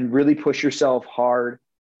and really push yourself hard,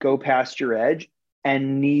 go past your edge,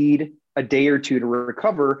 and need a day or two to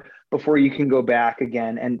recover before you can go back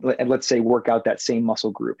again and let's say work out that same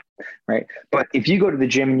muscle group, right? But if you go to the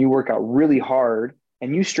gym and you work out really hard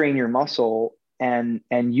and you strain your muscle and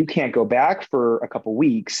you can't go back for a couple of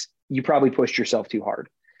weeks, you probably pushed yourself too hard,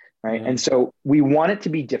 right? And so we want it to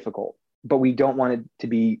be difficult, but we don't want it to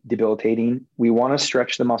be debilitating. We want to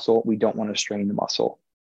stretch the muscle. We don't want to strain the muscle.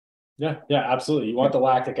 Yeah, absolutely. You want the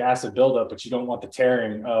lactic acid buildup, but you don't want the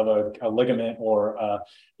tearing of a ligament or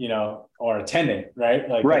or a tendon, right?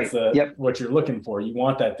 Like Right. that's what you're looking for. You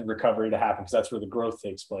want that recovery to happen because that's where the growth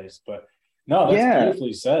takes place. But no, that's Yeah.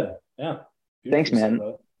 beautifully said. Yeah. Thanks, man.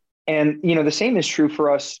 Said, and the same is true for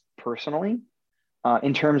us personally,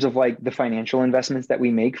 in terms of like the financial investments that we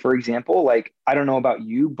make. For example, like, I don't know about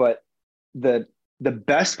you, but the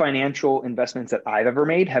best financial investments that I've ever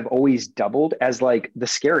made have always doubled as like the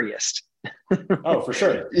scariest. Oh, for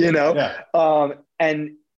sure. Yeah.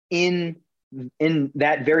 And in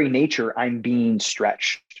that very nature, I'm being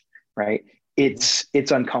stretched, right? It's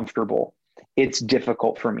uncomfortable. It's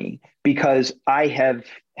difficult for me because I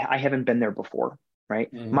haven't been there before,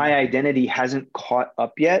 right? Mm-hmm. My identity hasn't caught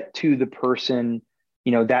up yet to the person,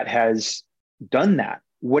 that has done that,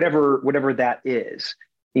 whatever that is.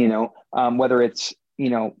 Whether it's,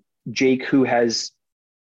 Jake, who has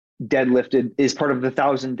deadlifted, is part of the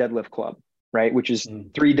 1,000 deadlift club, right? Which is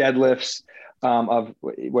 3 deadlifts of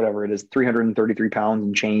whatever it is, 333 pounds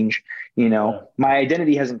and change. My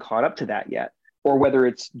identity hasn't caught up to that yet. Or whether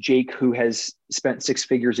it's Jake, who has spent 6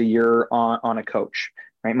 figures a year on a coach,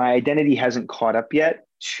 right? My identity hasn't caught up yet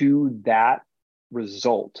to that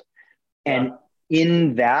result. And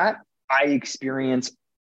in that, I experience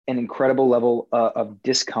an incredible level of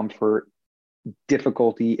discomfort,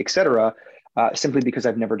 difficulty, etc., simply because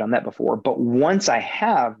I've never done that before. But once I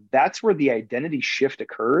have, that's where the identity shift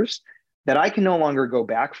occurs that I can no longer go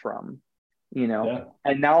back from,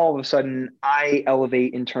 and now all of a sudden I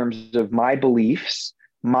elevate in terms of my beliefs,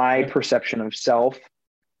 my perception of self,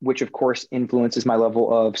 which of course influences my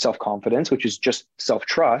level of self-confidence, which is just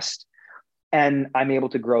self-trust. And I'm able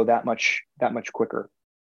to grow that much quicker.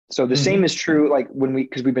 So the same is true, like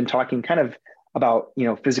because we've been talking kind of about,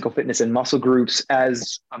 physical fitness and muscle groups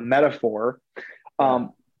as a metaphor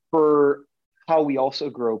for how we also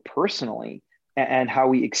grow personally and how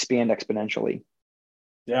we expand exponentially.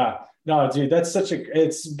 Yeah, no, dude,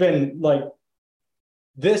 it's been like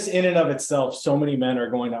this in and of itself. So many men are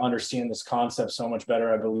going to understand this concept so much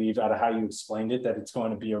better, I believe, out of how you explained it, that it's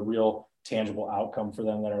going to be a real tangible outcome for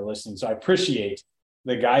them that are listening. So I appreciate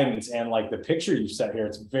the guidance and like the picture you've set here.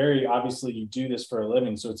 It's very obviously you do this for a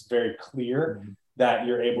living. So it's very clear that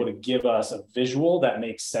you're able to give us a visual that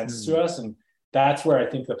makes sense to us. And that's where I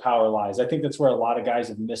think the power lies. I think that's where a lot of guys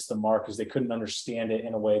have missed the mark because they couldn't understand it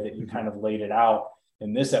in a way that you kind of laid it out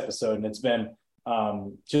in this episode. And it's been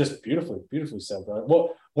just beautifully said, bro.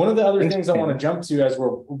 Well, one of the other things I want to jump to as we're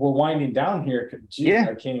winding down here,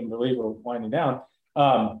 I can't even believe we're winding down,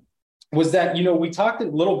 was that, we talked a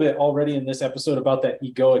little bit already in this episode about that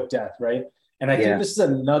egoic death, right? And I think this is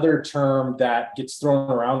another term that gets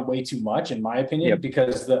thrown around way too much, in my opinion,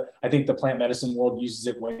 because I think the plant medicine world uses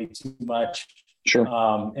it way too much. Sure.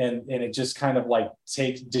 And it just kind of like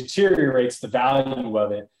deteriorates the value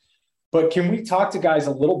of it. But can we talk to guys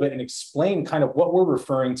a little bit and explain kind of what we're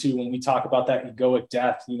referring to when we talk about that egoic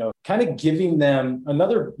death, kind of giving them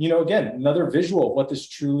another, another visual of what this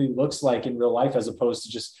truly looks like in real life, as opposed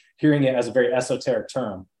to just hearing it as a very esoteric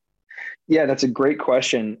term? Yeah, that's a great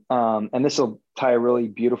question. And this will tie a really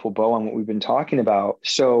beautiful bow on what we've been talking about.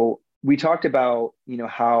 So we talked about,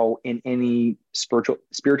 how in any spiritual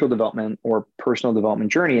development or personal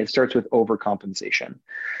development journey, it starts with overcompensation.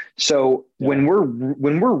 So when we're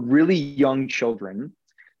really young children,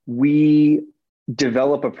 we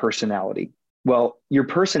develop a personality. Well, your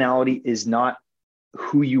personality is not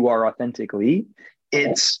who you are authentically.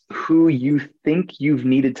 It's who you think you've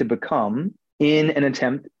needed to become in an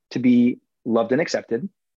attempt to be loved and accepted.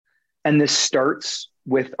 And this starts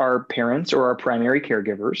with our parents or our primary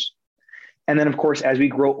caregivers. And then, of course, as we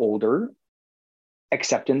grow older,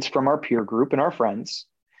 acceptance from our peer group and our friends.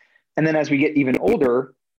 And then as we get even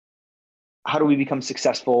older, how do we become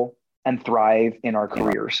successful and thrive in our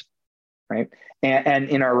careers, right? And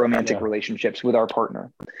in our romantic relationships with our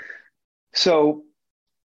partner. So,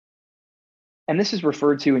 and this is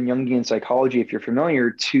referred to in Jungian psychology, if you're familiar,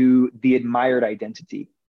 to the admired identity.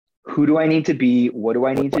 Who do I need to be? What do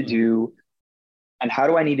I need to do? And how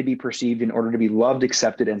do I need to be perceived in order to be loved,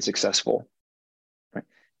 accepted, and successful? Right?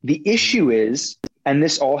 The issue is, and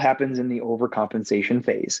this all happens in the overcompensation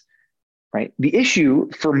phase, right? The issue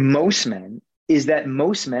for most men is that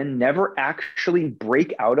most men never actually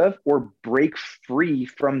break out of or break free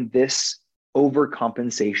from this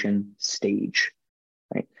overcompensation stage,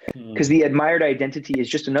 right? Because the admired identity is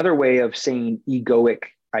just another way of saying egoic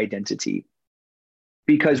identity.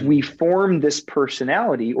 Because we form this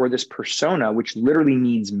personality or this persona, which literally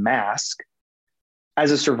means mask,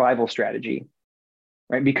 as a survival strategy,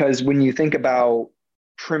 right? Because when you think about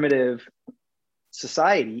primitive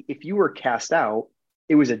society, if you were cast out,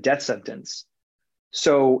 it was a death sentence.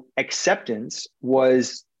 So acceptance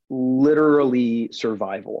was literally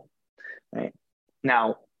survival, right?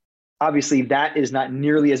 Now, obviously, that is not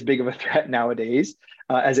nearly as big of a threat nowadays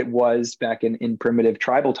as it was back in primitive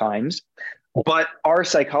tribal times, but our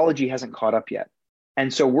psychology hasn't caught up yet.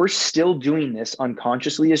 And so we're still doing this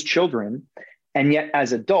unconsciously as children. And yet,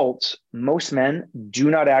 as adults, most men do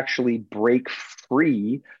not actually break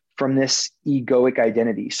free from this egoic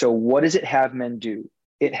identity. So, what does it have men do?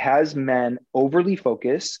 It has men overly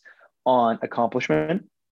focus on accomplishment,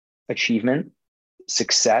 achievement,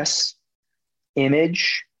 success,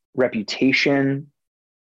 image, reputation,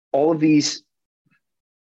 all of these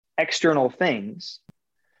external things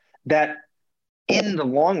that in the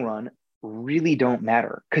long run really don't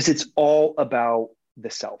matter, because it's all about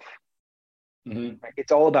the self. Mm-hmm.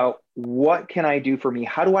 It's all about, what can I do for me?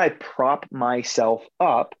 How do I prop myself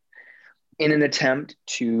up in an attempt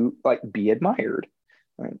to like be admired?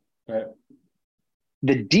 Right.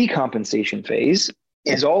 The decompensation phase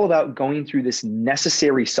is all about going through this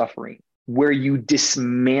necessary suffering where you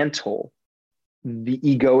dismantle the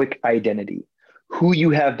egoic identity, who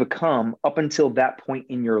you have become up until that point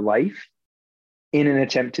in your life, in an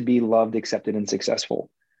attempt to be loved, accepted, and successful.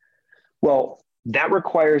 Well, that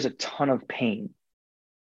requires a ton of pain,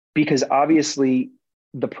 because obviously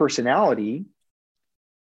the personality,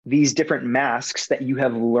 these different masks that you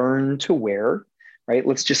have learned to wear, right?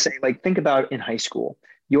 Let's just say, like, think about in high school,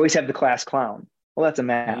 you always have the class clown. Well, that's a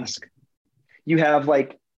mask. You have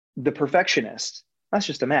like the perfectionist. That's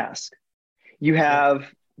just a mask. You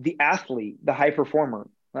have the athlete, the high performer.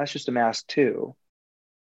 That's just a mask too.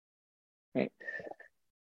 Right?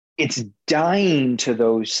 It's dying to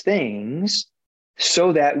those things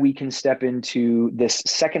so that we can step into this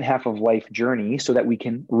second half of life journey, so that we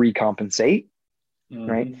can recompensate,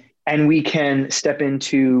 right? And we can step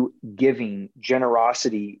into giving,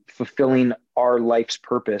 generosity, fulfilling our life's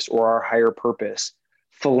purpose or our higher purpose,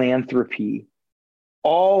 philanthropy,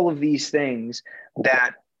 all of these things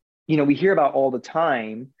that, you know, we hear about all the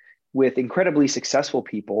time with incredibly successful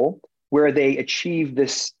people, where they achieve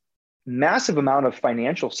this massive amount of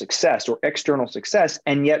financial success or external success,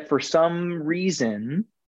 and yet for some reason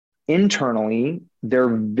internally they're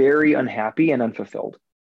very unhappy and unfulfilled.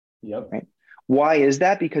 Yep. Right? Why is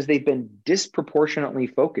that? Because they've been disproportionately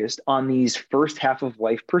focused on these first half of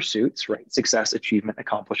life pursuits, right? Success, achievement,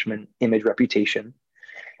 accomplishment, image, reputation.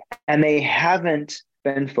 And they haven't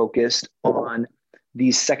been focused on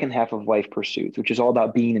these second half of life pursuits, which is all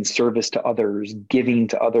about being in service to others, giving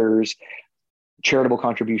to others, charitable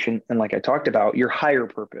contribution, and like I talked about, your higher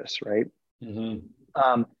purpose, right?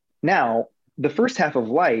 Now, the first half of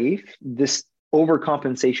life, this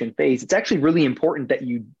overcompensation phase, it's actually really important that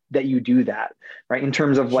you do that, right? In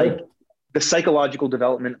terms of like the psychological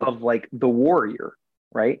development of like the warrior,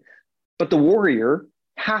 right? But the warrior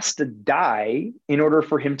has to die in order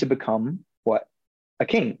for him to become what? A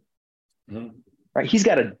king, right? He's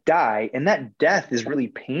got to die, and that death is really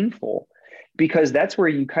painful, because that's where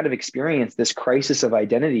you kind of experience this crisis of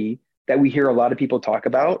identity that we hear a lot of people talk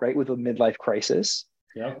about, right? With a midlife crisis.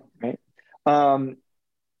 Yeah. Right.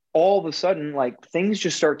 All of a sudden, like, things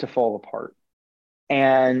just start to fall apart.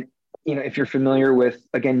 And, you know, if you're familiar with,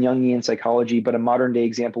 again, Jungian psychology, but a modern day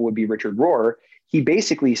example would be Richard Rohr. He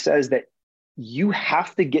basically says that you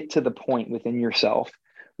have to get to the point within yourself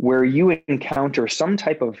where you encounter some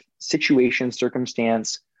type of situation,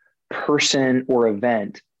 circumstance, person, or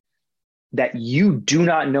event that you do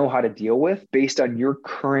not know how to deal with based on your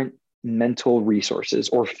current mental resources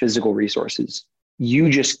or physical resources. You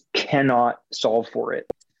just cannot solve for it.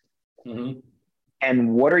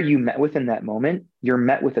 And what are you met with in that moment? You're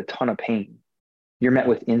met with a ton of pain. You're met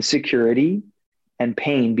with insecurity and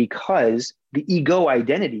pain, because the ego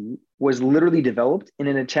identity was literally developed in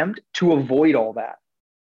an attempt to avoid all that.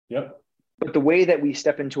 Yep. But the way that we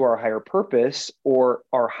step into our higher purpose or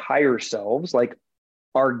our higher selves, like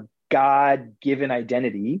our God-given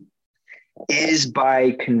identity, is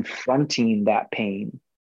by confronting that pain,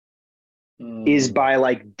 is by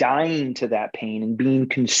like dying to that pain and being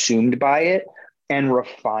consumed by it and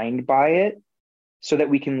refined by it, so that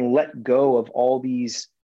we can let go of all these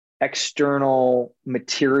external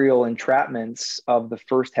material entrapments of the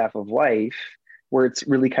first half of life, where it's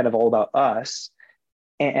really kind of all about us,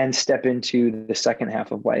 and step into the second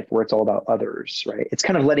half of life where it's all about others, right? It's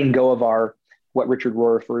kind of letting go of what Richard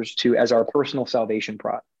Rohr refers to as our personal salvation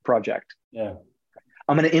project. Yeah.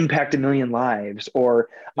 I'm going to impact 1 million lives, or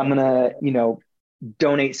I'm going to,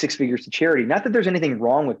 donate 6 figures to charity. Not that there's anything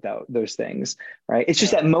wrong with those things, right? It's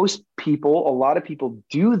just that most people, a lot of people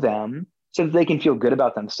do them so that they can feel good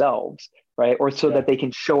about themselves, right? Or so that they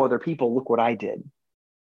can show other people, look what I did,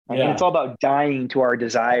 And it's all about dying to our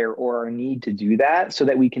desire or our need to do that so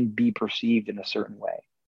that we can be perceived in a certain way.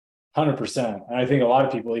 100%. And I think a lot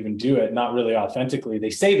of people even do it not really authentically. They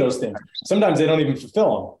say those things. Sometimes they don't even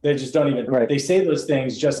fulfill them. They just don't even, they say those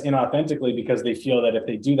things just inauthentically because they feel that if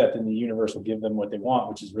they do that, then the universe will give them what they want,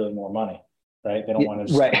 which is really more money, right? They don't want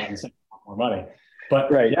to just say more money. But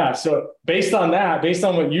yeah, so based on that, based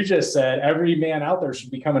on what you just said, every man out there should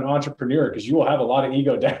become an entrepreneur because you will have a lot of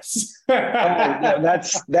ego deaths.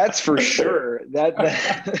 That's for sure.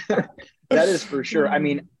 That is for sure. I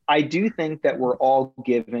mean, I do think that we're all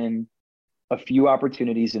given a few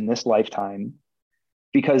opportunities in this lifetime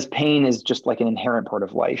because pain is just like an inherent part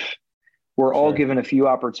of life. We're all given a few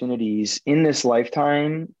opportunities in this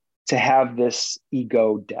lifetime to have this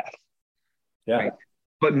ego death. Yeah. Right?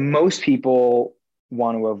 But most people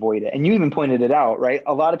want to avoid it. And you even pointed it out, right?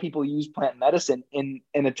 A lot of people use plant medicine in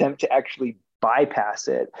an attempt to actually bypass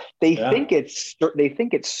it. They think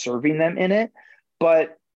it's serving them in it,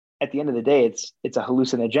 but at the end of the day, it's a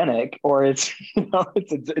hallucinogenic or it's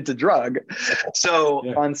a drug. So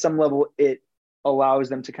on some level, it allows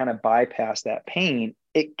them to kind of bypass that pain.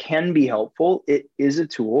 It can be helpful. It is a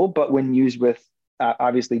tool, but when used with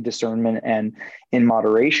obviously discernment and in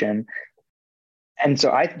moderation. And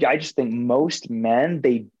so I just think most men,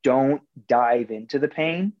 they don't dive into the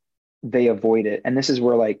pain, they avoid it. And this is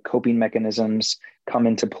where like coping mechanisms come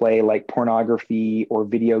into play, like pornography or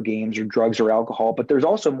video games or drugs or alcohol. But there's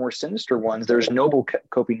also more sinister ones. There's noble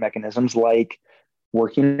coping mechanisms like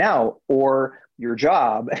working out or your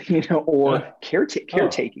job, or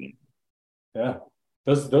caretaking. Yeah.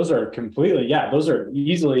 Those are completely, those are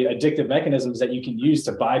easily addictive mechanisms that you can use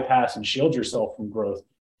to bypass and shield yourself from growth.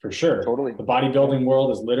 For sure. Totally. The bodybuilding world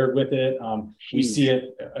is littered with it. We see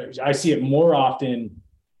it. I see it more often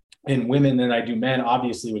in women than I do men,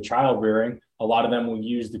 obviously with child rearing. A lot of them will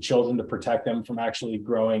use the children to protect them from actually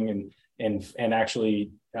growing and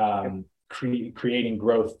actually creating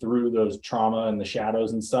growth through those trauma and the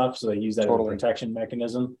shadows and stuff. So they use that as a protection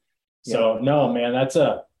mechanism. So no, man, that's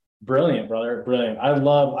a brilliant, brother. Brilliant. I've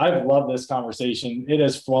loved this conversation. It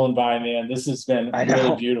has flown by, man. This has been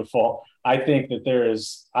really beautiful. I think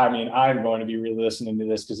that I'm going to be re-listening to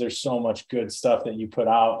this because there's so much good stuff that you put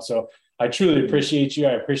out. So I truly appreciate you.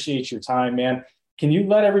 I appreciate your time, man. Can you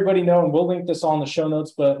let everybody know, and we'll link this all in the show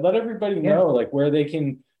notes, but let everybody know like where they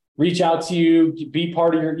can reach out to you, be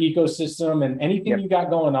part of your ecosystem and anything you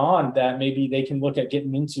got going on that maybe they can look at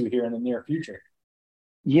getting into here in the near future.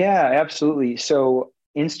 Yeah, absolutely. So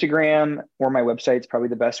Instagram or my website is probably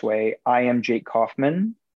the best way. I am Jake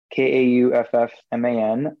Kauffman,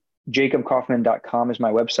 Kauffman. JacobKauffman.com is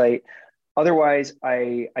my website. Otherwise,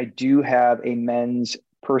 I do have a men's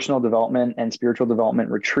personal development and spiritual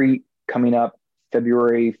development retreat coming up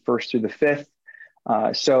February 1st through the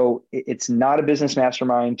 5th. So it's not a business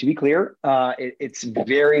mastermind, to be clear. It's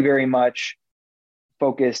very, very much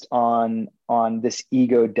focused on this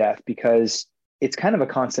ego death because it's kind of a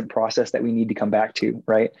constant process that we need to come back to,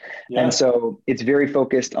 right? Yeah. And so it's very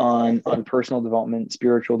focused on personal development,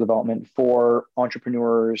 spiritual development for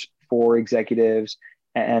entrepreneurs, for executives,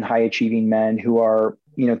 and high achieving men who are,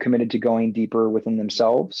 committed to going deeper within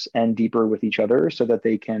themselves and deeper with each other so that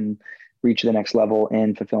they can reach the next level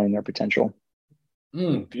in fulfilling their potential.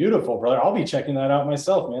 Beautiful, brother. I'll be checking that out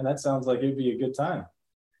myself, man. That sounds like it'd be a good time.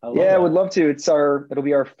 I would love to. It'll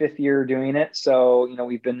be our 5th year doing it. So,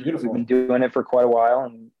 we've been doing it for quite a while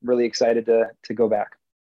and really excited to go back.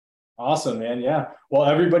 Awesome, man. Yeah. Well,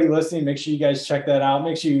 everybody listening, make sure you guys check that out.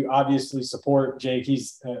 Make sure you obviously support Jake.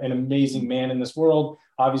 He's an amazing man in this world,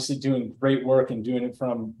 obviously doing great work and doing it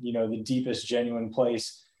from, the deepest, genuine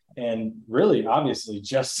place. And really, obviously,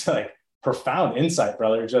 just like profound insight,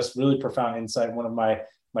 brother, just really profound insight. One of my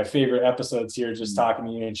favorite episodes here, just talking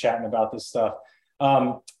to you and chatting about this stuff.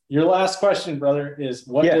 Your last question, brother, is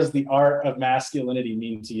what does the art of masculinity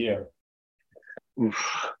mean to you?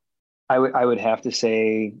 I would have to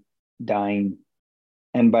say dying.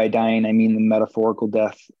 And by dying, I mean the metaphorical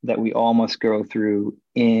death that we all must go through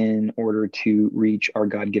in order to reach our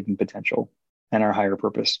God-given potential and our higher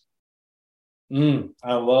purpose.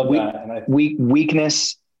 I love that. And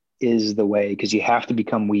weakness is the way because you have to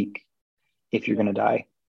become weak if you're going to die.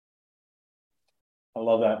 I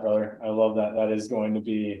love that, brother. I love that. That is going to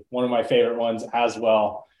be one of my favorite ones as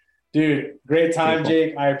well. Dude, great time,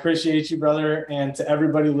 Jake. I appreciate you, brother. And to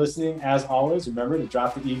everybody listening, as always, remember to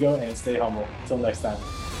drop the ego and stay humble. Until next time.